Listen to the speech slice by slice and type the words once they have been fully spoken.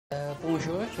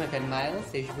Bonjour, je m'appelle Miles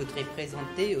et je voudrais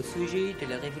présenter au sujet de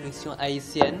la Révolution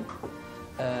haïtienne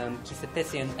qui s'est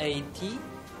passée en Haïti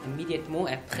immédiatement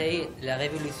après la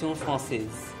Révolution française.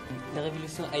 La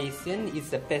Révolution haïtienne, il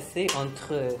s'est passée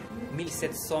entre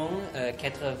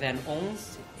 1791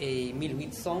 et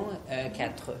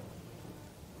 1804.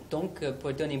 Donc,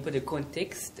 pour donner un peu de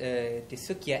contexte de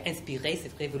ce qui a inspiré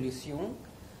cette révolution,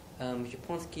 je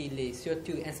pense qu'il est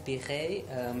surtout inspiré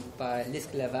par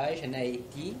l'esclavage en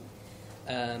Haïti,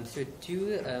 surtout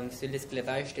sur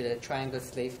l'esclavage de la Triangle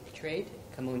Slave Trade,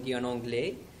 comme on dit en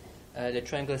anglais. Le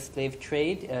Triangle Slave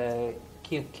Trade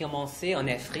qui a commencé en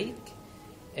Afrique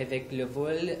avec le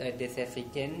vol des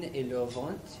Africaines et leur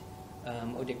vente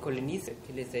aux des colonies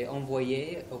qui les a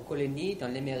envoyées aux colonies dans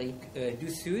l'Amérique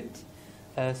du Sud,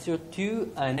 surtout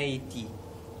en Haïti.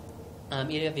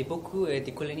 Il y avait beaucoup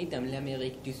de colonies dans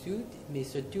l'Amérique du Sud, mais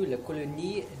surtout la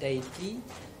colonie d'Haïti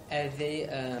avait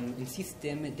un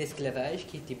système d'esclavage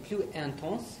qui était plus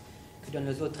intense que dans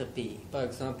les autres pays. Par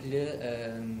exemple,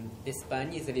 l'Espagne,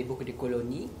 ils avaient beaucoup de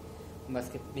colonies,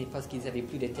 mais parce qu'ils n'avaient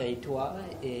plus de territoire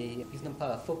et ils n'ont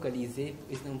pas focalisé,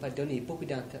 ils n'ont pas donné beaucoup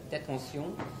d'attention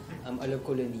à leurs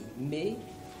colonies. Mais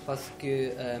parce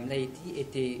que l'Haïti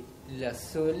était la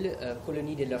seule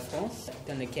colonie de la France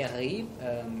dans le Caraïbe,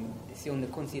 si on ne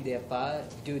considère pas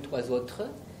deux ou trois autres,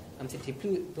 c'était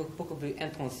beaucoup plus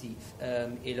intensif.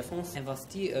 Et la France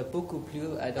investit beaucoup plus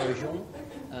d'argent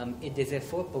et des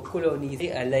efforts pour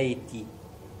coloniser l'Haïti.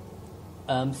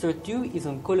 Surtout, ils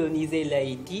ont colonisé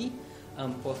l'Haïti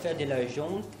pour faire de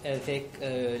l'argent avec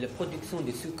la production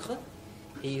de sucre.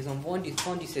 Et ils ont vendu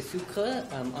ce sucre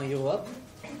en Europe.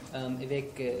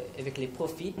 Avec les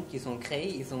profits qu'ils ont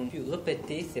créés, ils ont pu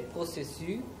répéter ces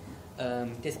processus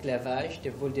d'esclavage, de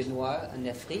vol de noix en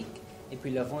Afrique, et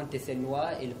puis la vente de ces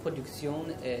noix et la production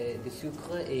de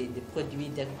sucre et de produits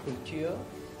d'agriculture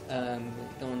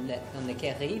dans le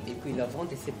Caraïbe, et puis la vente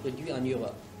de ces produits en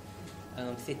Europe.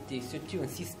 C'était surtout un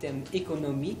système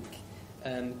économique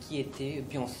qui était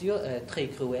bien sûr très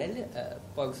cruel.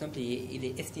 Par exemple, il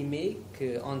est estimé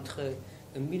qu'entre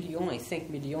 1 million et 5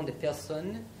 millions de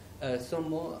personnes sont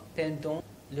mortes pendant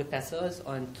le passage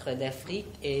entre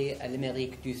l'Afrique et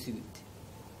l'Amérique du Sud.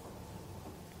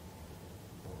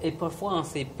 Et parfois, en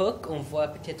cette époque, on voit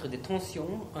peut-être des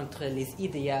tensions entre les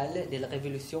idéaux de la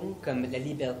Révolution, comme la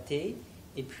liberté,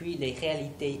 et puis les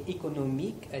réalités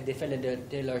économiques de faire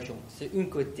de l'argent. Sur un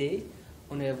côté,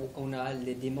 on a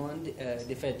les demandes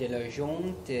de faire de l'argent,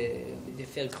 de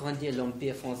faire grandir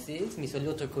l'Empire français, mais sur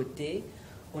l'autre côté,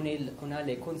 on a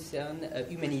les concerns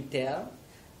humanitaires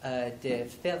de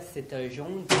faire cet argent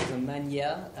d'une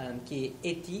manière qui est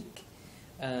éthique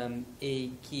et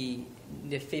qui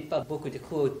ne fait pas beaucoup de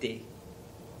cruauté.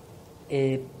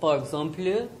 Et par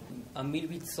exemple, en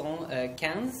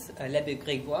 1815, l'abbé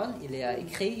Grégoire il a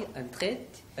écrit un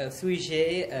traité au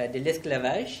sujet de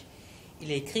l'esclavage. Il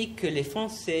a écrit que les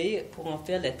Français pourront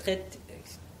faire la traite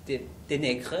des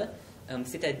nègres,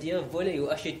 c'est-à-dire voler ou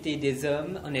acheter des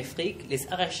hommes en Afrique, les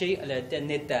arracher à la terre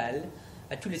natale,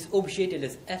 à tous les objets de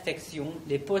leurs affections,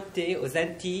 les porter aux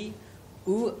Antilles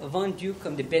ou vendus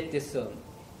comme des bêtes de somme.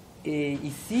 Et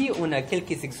ici, on a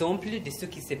quelques exemples de ce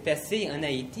qui s'est passé en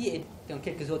Haïti et dans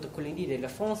quelques autres colonies de la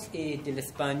France et de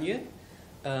l'Espagne.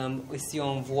 Ici,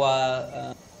 on voit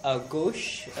à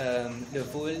gauche le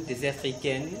vol des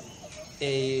Africaines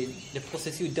et le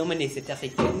processus d'emmener ces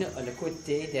Africaines à le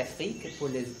côté d'Afrique pour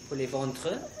les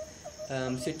vendre.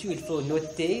 Surtout, il faut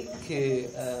noter que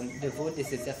le vol de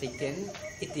ces Africaines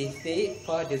était fait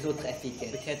par des autres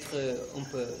Africaines. Peut-être on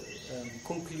peut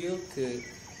conclure que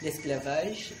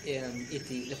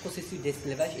le processus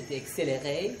d'esclavage était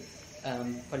accéléré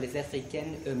par les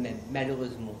Africaines eux-mêmes,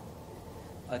 malheureusement.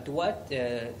 À droite,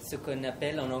 ce qu'on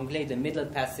appelle en anglais le middle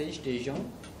passage des gens,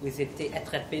 où ils étaient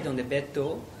attrapés dans des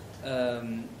bateaux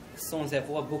sans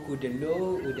avoir beaucoup de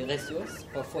l'eau ou de ressources.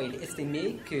 Parfois, il est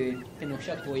estimé que pendant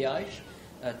chaque voyage,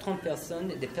 30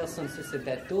 personnes, des personnes sur ce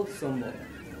bateau sont mortes.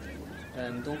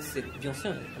 Donc, c'est bien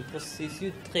sûr un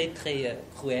processus très, très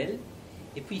cruel.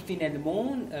 Et puis,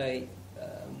 finalement,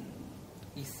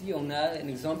 ici, on a un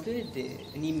exemple,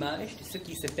 une image de ce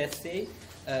qui s'est passé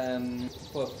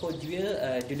pour produire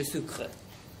du sucre.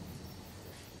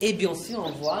 Et bien sûr,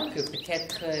 on voit que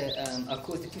peut-être à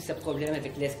cause de tous ces problèmes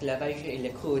avec l'esclavage et la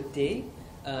cruauté,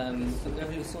 la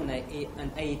révolution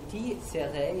en Haïti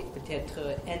serait peut-être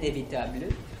inévitable,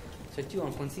 surtout en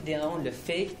considérant le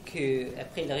fait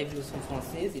qu'après la Révolution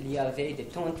française, il y avait des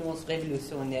tendances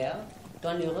révolutionnaires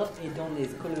dans l'Europe et dans les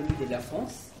colonies de la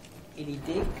France. Et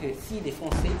l'idée que si les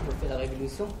Français peuvent faire la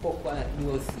révolution, pourquoi nous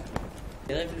aussi?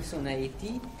 La révolution en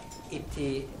Haïti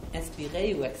était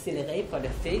inspiré ou accéléré par le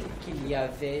fait qu'il y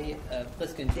avait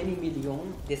presque un demi-million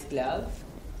d'esclaves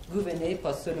gouvernés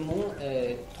par seulement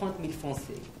 30 000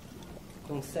 Français.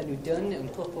 Donc ça nous donne une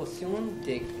proportion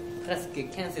de presque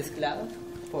 15 esclaves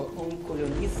pour un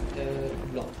coloniste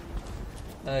blanc.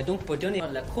 Donc pour donner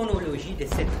la chronologie de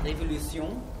cette révolution,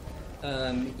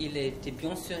 il était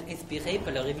bien sûr inspiré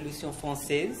par la Révolution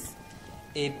française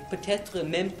et peut-être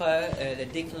même par la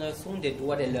Déclaration des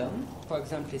droits de l'homme. Par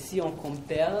exemple, si on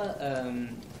compare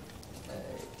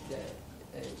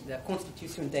la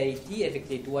Constitution d'Haïti avec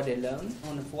les droits de l'homme,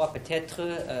 on voit peut-être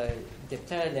des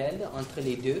parallèles entre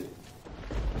les deux.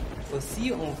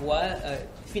 Aussi, on voit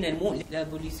finalement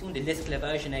l'abolition de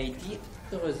l'esclavage en Haïti,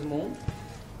 heureusement,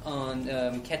 en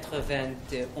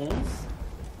 91.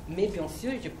 Mais bien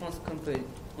sûr, je pense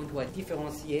qu'on doit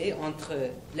différencier entre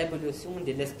l'abolition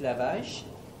de l'esclavage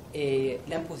et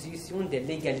l'imposition de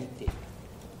l'égalité.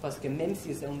 Parce que même si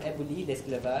on abolit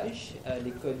l'esclavage,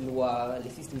 les codes noirs, les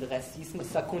systèmes de racisme,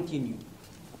 ça continue.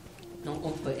 Donc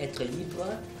on peut être libre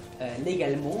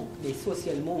légalement, mais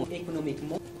socialement,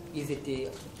 économiquement, ils étaient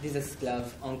des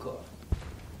esclaves encore.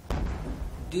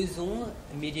 2 ans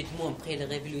immédiatement après la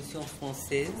Révolution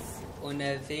française, on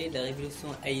avait la Révolution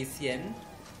haïtienne.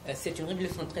 C'est une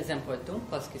révolution très importante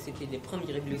parce que c'était la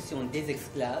première révolution des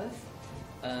esclaves,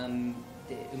 une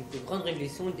plus grande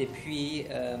révolution depuis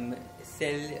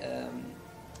celle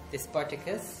de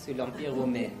Spartacus sous l'Empire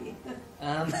romain.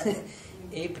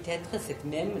 Et peut-être c'est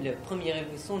même la première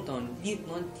révolution dans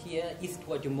l'entière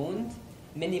histoire du monde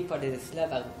menée par les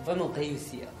esclaves à vraiment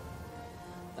réussir.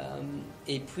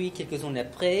 Et puis quelques années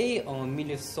après, en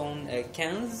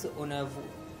 1915, on a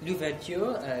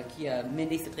l'ouverture qui a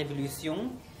mené cette révolution.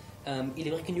 Il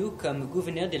est reconnu comme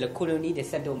gouverneur de la colonie de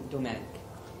Saint-Domingue.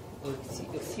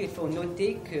 Aussi, il faut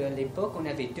noter qu'à l'époque, on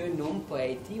avait 2 noms pour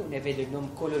Haïti. On avait le nom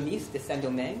coloniste de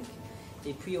Saint-Domingue,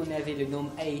 et puis on avait le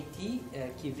nom Haïti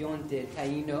qui vient de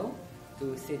Taïno, où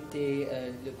c'était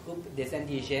le groupe des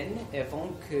indigènes avant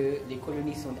que les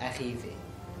colonies sont arrivées.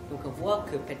 Donc on voit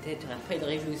que peut-être après la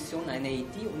Révolution en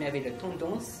Haïti, on avait la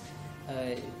tendance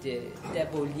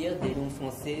d'abolir des noms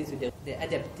français ou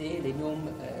d'adapter les noms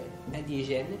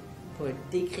indigènes pour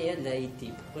décrire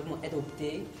l'Haïti, pour vraiment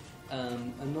adopter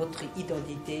une autre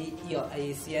identité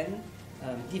haïtienne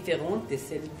différente de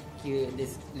celle que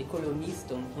les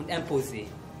colonistes ont imposée.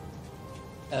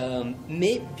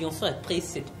 Mais bien sûr, après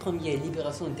cette première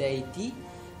libération d'Haïti,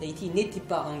 l'Haïti n'était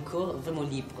pas encore vraiment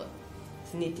libre.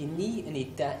 Ce n'était ni un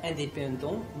État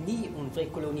indépendant, ni une vraie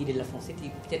colonie de la France.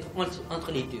 C'était peut-être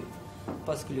entre les deux.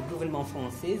 Parce que le gouvernement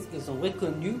français, ils ont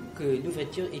reconnu que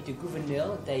l'ouverture était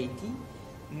gouverneur d'Haïti,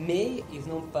 mais ils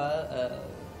n'ont pas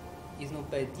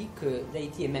dit que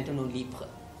l'Haïti est maintenant libre.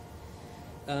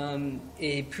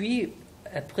 Et puis,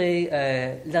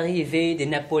 après l'arrivée de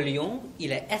Napoléon,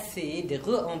 il a essayé de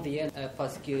renverser,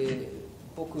 parce que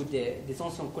beaucoup des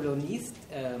anciens colonistes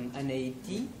en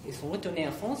Haïti, ils sont retournés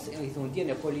en France et ils ont dit à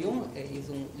Napoléon,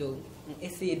 ils ont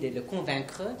essayé de le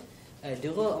convaincre de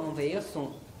renverser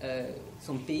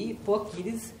son pays pour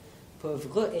qu'ils peuvent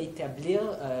rétablir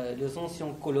les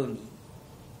anciennes colonies.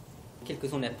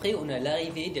 Quelques années après, on a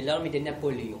l'arrivée de l'armée de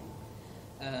Napoléon.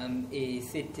 Et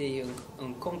c'était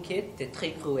une conquête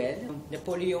très cruelle.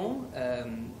 Napoléon,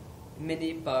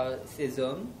 mené par ses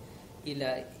hommes, il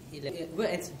a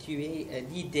réinstitué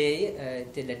l'idée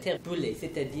de la terre brûlée,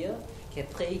 c'est-à-dire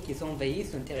qu'après qu'ils ont envahi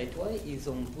son territoire, ils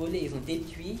ont brûlé, ils ont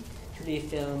détruit toutes les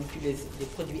fermes, tous les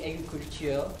produits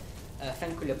agriculture, afin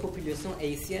que la population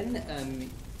haïtienne,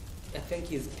 afin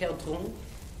qu'ils perdront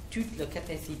toute leur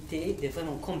capacité de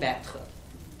vraiment combattre.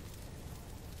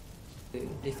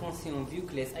 Les Français ont vu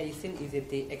que les Haïtiens, ils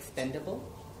étaient expendables,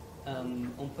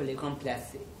 on peut les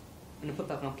remplacer. On ne peut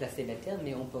pas remplacer la terre,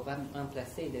 mais on peut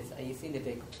remplacer les Haïtiens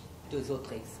avec 2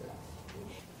 autres esclaves.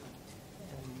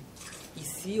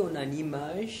 Ici, on a une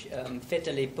image faite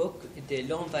à l'époque de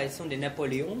l'invasion de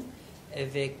Napoléon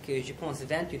avec, je pense,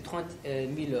 20 ou 30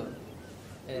 000 hommes.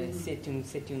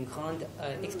 C'est une grande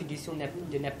expédition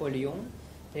de Napoléon,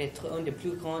 peut-être une des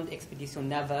plus grandes expéditions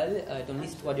navales dans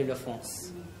l'histoire de la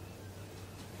France.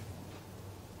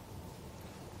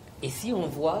 Ici, on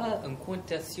voit une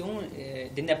quotation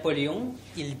de Napoléon.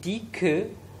 Il dit que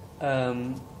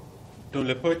dans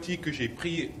le parti que j'ai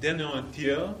pris d'année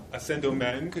entière à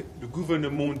Saint-Domingue, le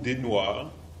gouvernement des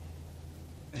Noirs,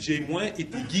 j'ai moins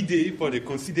été guidé par des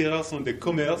considérations de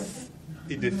commerce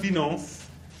et de finances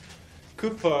que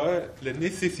par la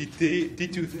nécessité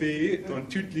d'étouffer dans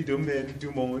tous les domaines du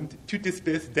monde toute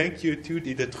espèce d'inquiétude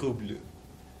et de trouble.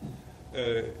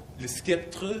 Le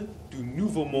sceptre du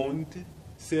nouveau monde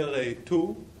serait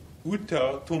tôt ou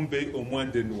tard tombé aux mains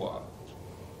des Noirs.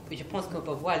 je pense qu'on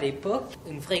peut voir à l'époque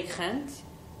une vraie crainte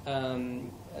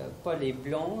par les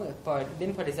Blancs,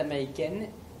 même par les Américaines,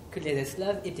 que les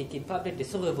esclaves étaient capables de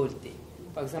se révolter.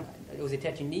 Par exemple, aux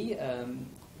États-Unis,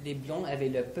 les Blancs avaient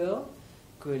la peur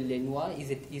que les Noirs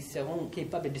ils seront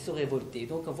capables de se révolter.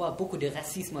 Donc on voit beaucoup de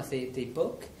racisme à cette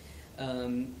époque.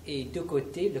 Et de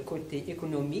côté, le côté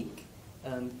économique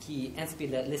qui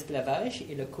inspire l'esclavage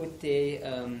et le côté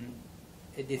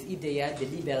des idéaux de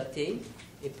liberté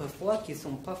et parfois qui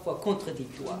sont parfois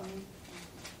contradictoires.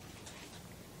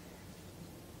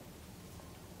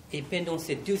 Et pendant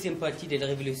cette deuxième partie de la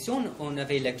Révolution, on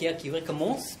avait la guerre qui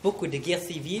recommence, beaucoup de guerres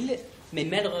civiles, mais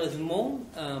malheureusement,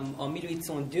 en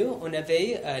 1802, on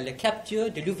avait la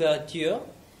capture de l'ouverture,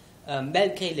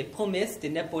 malgré les promesses de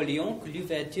Napoléon que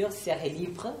l'ouverture serait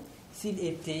libre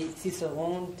s'il se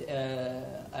rend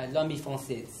à l'armée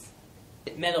française.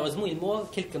 Malheureusement, il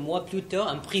meurt quelques mois plus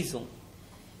tard en prison.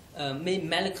 Mais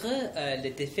malgré la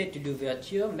défaite de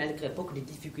l'ouverture, malgré beaucoup de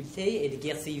difficultés et de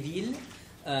guerres civiles,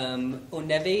 on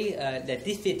avait la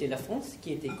défaite de la France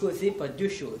qui était causée par deux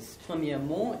choses.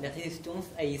 Premièrement, la résistance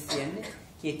haïtienne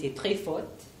qui était très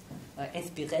forte,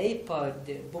 inspirée par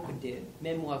beaucoup de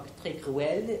mémoires très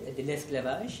cruelles de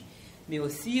l'esclavage, mais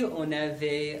aussi on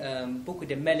avait beaucoup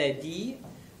de maladies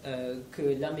que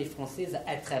l'armée française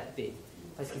a attrapées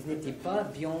parce qu'ils n'étaient pas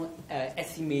bien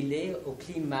assimilés au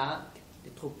climat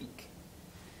des tropiques.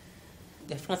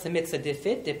 La France a mis sa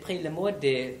défaite après la mort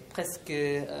de presque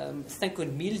 50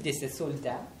 000 de ses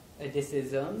soldats, de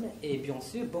ses hommes, et bien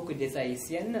sûr beaucoup des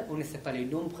Haïtiennes, on ne sait pas le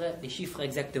nombre, les chiffres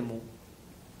exactement.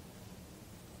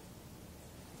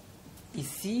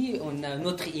 Ici, on a une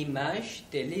autre image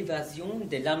de l'évasion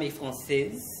de l'armée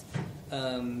française.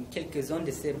 Quelques-uns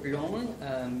de ces Blancs,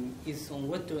 ils sont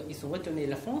retournés à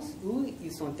la France ou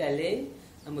ils sont allés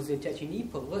aux États-Unis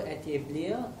pour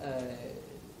rétablir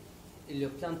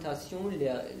leurs plantations,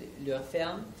 leurs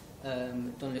fermes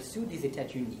dans le sud des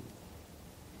États-Unis.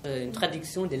 Une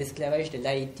traduction de l'esclavage de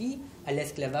l'Haïti à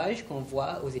l'esclavage qu'on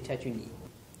voit aux États-Unis.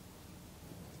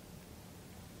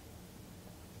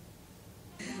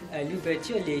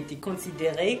 L'ouverture a été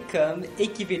considérée comme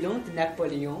équivalente de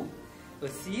Napoléon.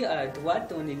 Aussi, à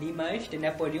droite, on a l'image de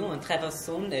Napoléon en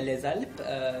traversant les Alpes,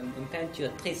 une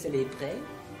peinture très célébrée.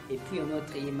 Et puis, une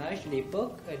autre image de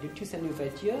l'époque de toute sa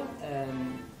ouverture,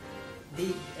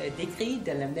 décrit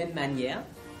de la même manière.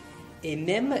 Et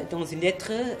même dans une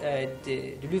lettre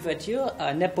de l'ouverture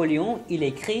à Napoléon, il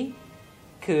écrit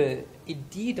il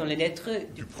dit dans la lettre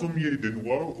du premier des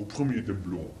Noirs au premier des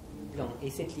Blancs. Et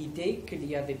c'est l'idée qu'il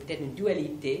y avait peut-être une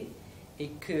dualité et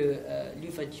que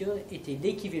l'ouverture était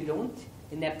l'équivalente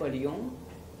de Napoléon,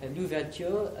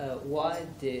 l'ouverture roi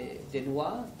des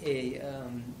Noirs et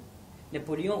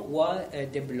Napoléon roi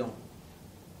des Blancs.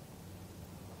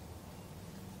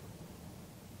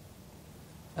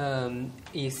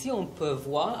 Et ici, on peut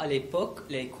voir à l'époque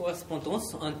les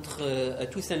correspondances entre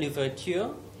Toussaint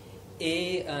l'ouverture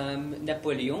et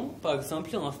Napoléon. Par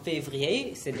exemple, en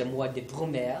février, c'est le mois de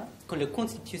première, quand la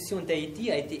constitution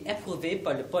d'Haïti a été approuvée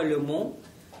par le Parlement,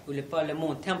 ou le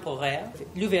Parlement temporaire,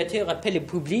 l'ouverture rappelle au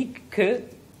public que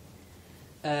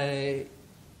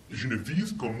je ne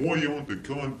vise qu'un moyen de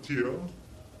garantir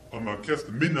à ma caste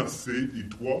menacée et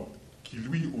droits qui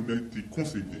lui ont été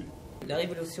concédés. La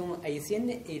Révolution haïtienne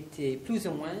était plus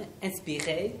ou moins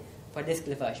inspirée par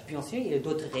l'esclavage. Bien sûr, il y a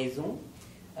d'autres raisons,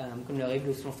 comme la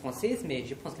Révolution française, mais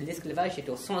je pense que l'esclavage est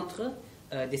au centre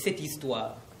de cette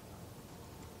histoire.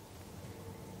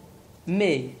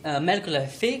 Mais malgré le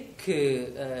fait que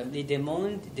les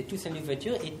demandes de Toussaint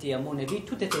l'ouverture étaient, à mon avis,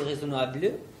 tout à fait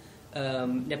raisonnables,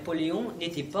 Napoléon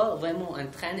n'était pas vraiment en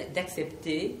train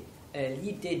d'accepter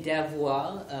l'idée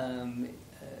d'avoir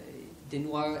des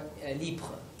Noirs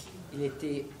libres. Il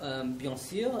était bien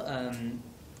sûr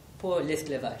pour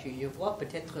l'esclavage. Je vois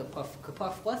peut-être que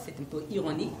parfois c'est un peu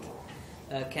ironique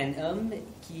qu'un homme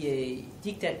qui est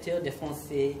dictateur de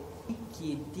Français,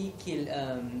 qui dit qu'il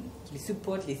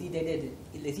supporte les idées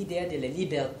de la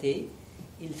liberté,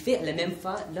 il fait à la même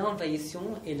fois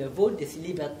l'envahissement et le vol de ces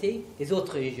libertés des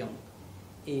autres gens.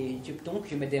 Et donc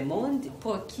je me demande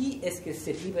pour qui est-ce que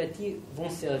cette liberté vont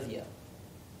servir?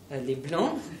 Les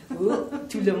Blancs ou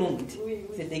tout le monde?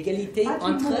 C'est l'égalité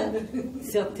entre une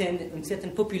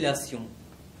certaine population.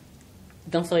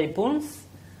 Dans sa réponse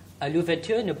à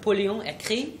l'ouverture, Napoléon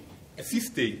écrit «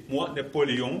 Assistez, moi,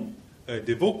 Napoléon,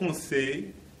 de vos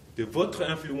conseils, de votre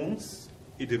influence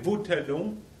et de vos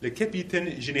talents, le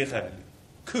capitaine général.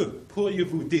 Que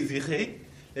pourriez-vous désirer?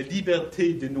 La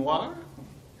liberté des Noirs ?»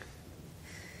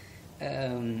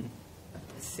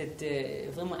 C'était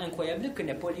vraiment incroyable que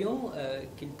Napoléon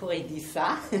qu'il pourrait dire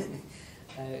ça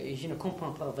Je ne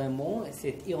comprends pas vraiment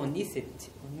cette ironie,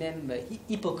 cette même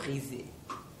hypocrisie.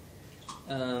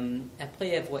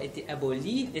 Après avoir été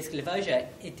aboli, l'esclavage a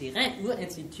été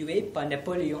réinstitué par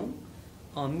Napoléon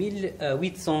en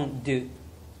 1802.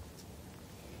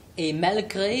 Et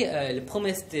malgré la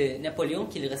promesse de Napoléon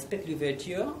qu'il respecte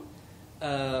l'ouverture,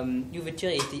 l'ouverture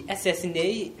a été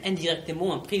assassinée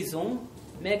indirectement en prison,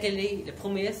 malgré la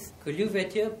promesse que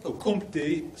l'ouverture peut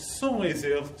compter sans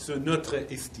réserve sur notre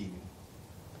estime.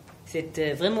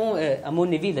 C'est vraiment, à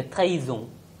mon avis, la trahison.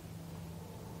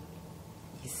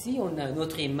 Ici, on a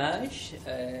notre image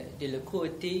de la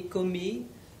cruauté commise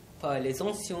par les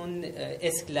anciens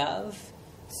esclaves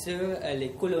sur les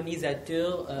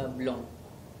colonisateurs blancs.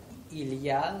 Il y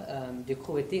a de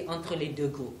cruauté entre les deux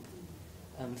groupes.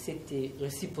 C'était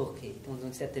réciproqué dans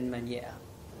une certaine manière.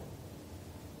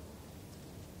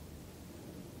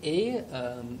 Et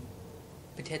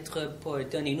peut-être pour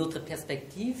donner une autre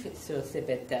perspective sur ces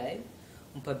batailles,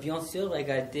 on peut bien sûr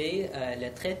regarder la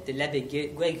traite de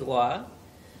l'abbé Grégoire,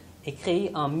 écrit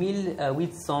en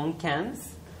 1815.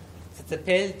 Ça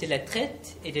s'appelle « De la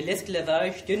traite et de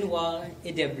l'esclavage de Noirs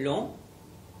et de Blancs ».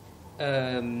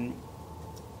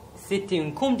 C'était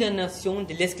une condamnation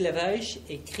de l'esclavage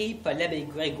écrite par l'abbé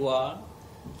Grégoire.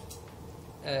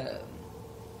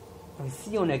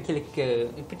 Ici, on a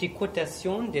une petite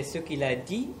quotation de ce qu'il a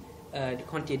dit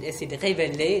quand il essaie de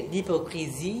révéler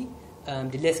l'hypocrisie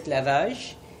de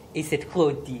l'esclavage et cette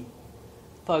cruauté.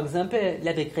 Par exemple,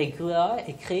 l'abbé Grégoire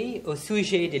écrit au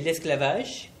sujet de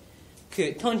l'esclavage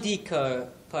que tandis que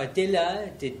par-delà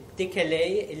de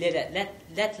décalé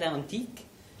l'Atlantique,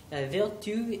 la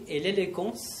vertu et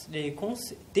l'élégance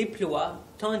déploient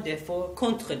tant d'efforts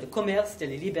contre le commerce de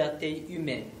la liberté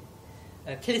humaine.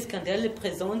 Quel scandale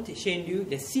présente chez nous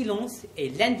le silence et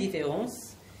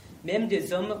l'indifférence, même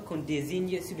des hommes qu'on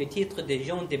désigne sous le titre de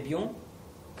gens de bien,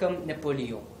 comme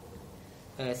Napoléon.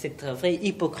 C'est une vraie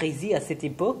hypocrisie à cette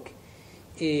époque,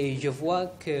 et je vois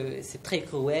que c'est très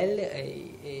cruel,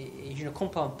 et je ne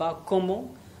comprends pas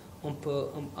comment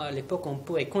à l'époque on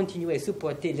pourrait continuer à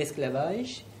supporter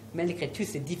l'esclavage malgré toutes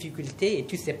ces difficultés et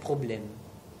tous ces problèmes.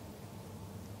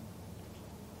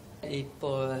 Et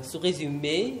pour ce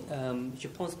résumé, je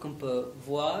pense qu'on peut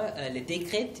voir le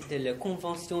décret de la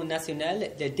Convention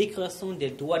nationale de la Déclaration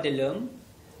des droits de l'homme.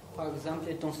 Par exemple,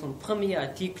 dans son premier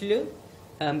article,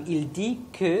 il dit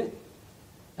que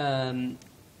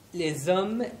les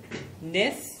hommes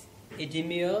naissent et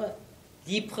demeurent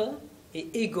libres et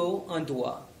égaux en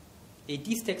droit. Les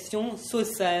distinctions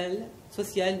sociales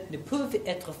ne peuvent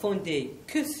être fondées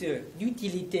que sur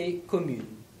l'utilité commune.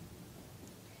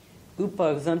 Ou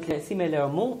par exemple,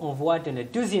 similairement, on voit dans le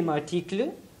deuxième article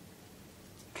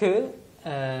que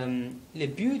le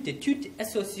but de toute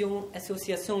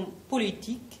association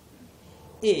politique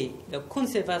est la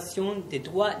conservation des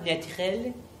droits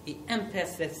naturels et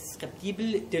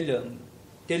imprescriptibles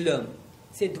de l'homme.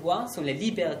 Ces droits sont la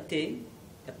liberté,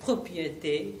 la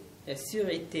propriété, la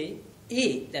sûreté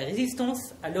et la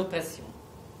résistance à l'oppression.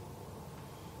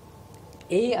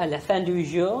 Et à la fin du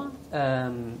jour,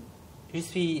 je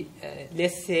suis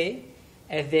laissé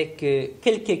avec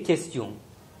quelques questions.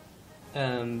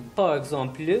 Par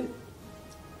exemple,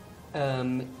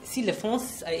 si la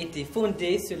France a été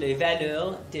fondée sur les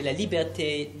valeurs de la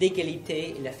liberté,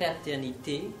 l'égalité et la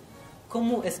fraternité,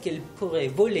 comment est-ce qu'elle pourrait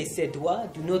voler ses droits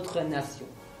d'une autre nation?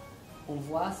 On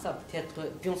voit ça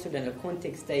peut-être bien sûr dans le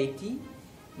contexte d'Haïti,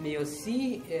 mais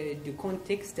aussi du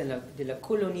contexte de la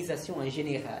colonisation en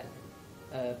général.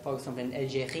 Par exemple en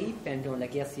Algérie, pendant la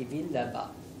guerre civile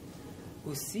là-bas.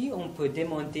 Aussi, on peut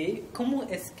demander comment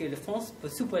est-ce que la France peut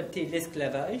supporter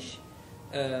l'esclavage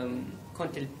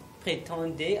quand elle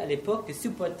prétendait à l'époque de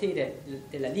supporter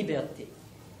de la liberté.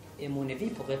 Et à mon avis,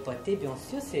 pour répéter, bien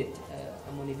sûr, c'est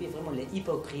à mon avis vraiment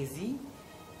l'hypocrisie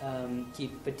qui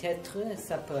peut-être,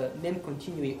 ça peut même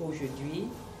continuer aujourd'hui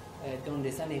dans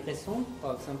les années récentes,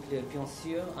 par exemple, bien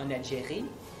sûr, en Algérie.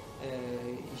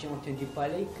 J'ai entendu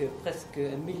parler que presque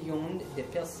 1 million de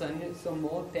personnes sont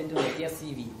mortes pendant la guerre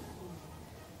civile.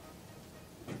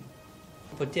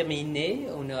 Pour terminer,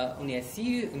 on a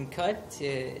ici une carte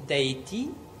d'Haïti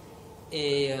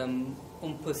et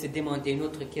on peut se demander une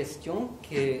autre question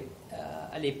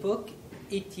à l'époque,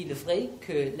 est-il vrai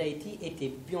que l'Haïti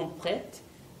était bien prête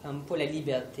pour la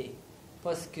liberté?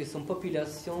 Parce que son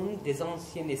population des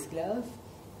anciens esclaves,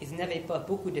 ils n'avaient pas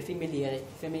beaucoup de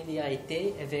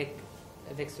familiarité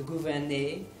avec ce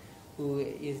gouverner, où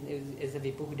ils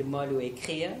avaient beaucoup de mal à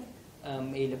écrire,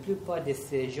 et la plupart de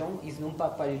ces gens, ils n'ont pas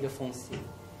parlé le français.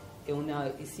 Et on a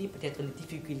ici peut-être la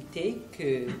difficulté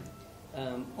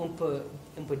qu'on peut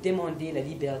demander la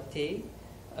liberté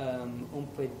on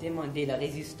peut demander la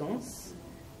résistance,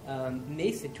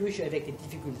 mais c'est toujours avec des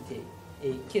difficultés.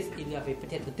 Et il y avait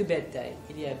peut-être deux batailles.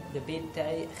 Il y a la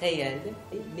bataille réelle,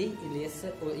 mais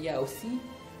il y a aussi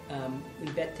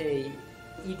une bataille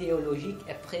idéologique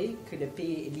après que le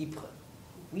pays est libre.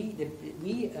 Oui,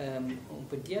 on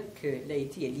peut dire que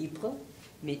l'Haïti est libre,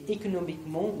 mais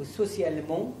économiquement ou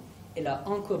socialement, elle a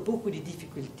encore beaucoup de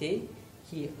difficultés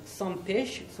qui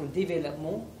s'empêchent son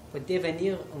développement pour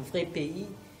devenir un vrai pays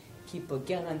qui peut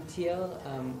garantir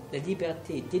la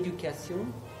liberté d'éducation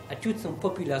à toute son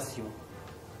population.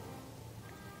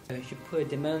 Je peux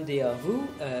demander à vous,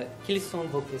 quelles sont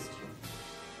vos questions?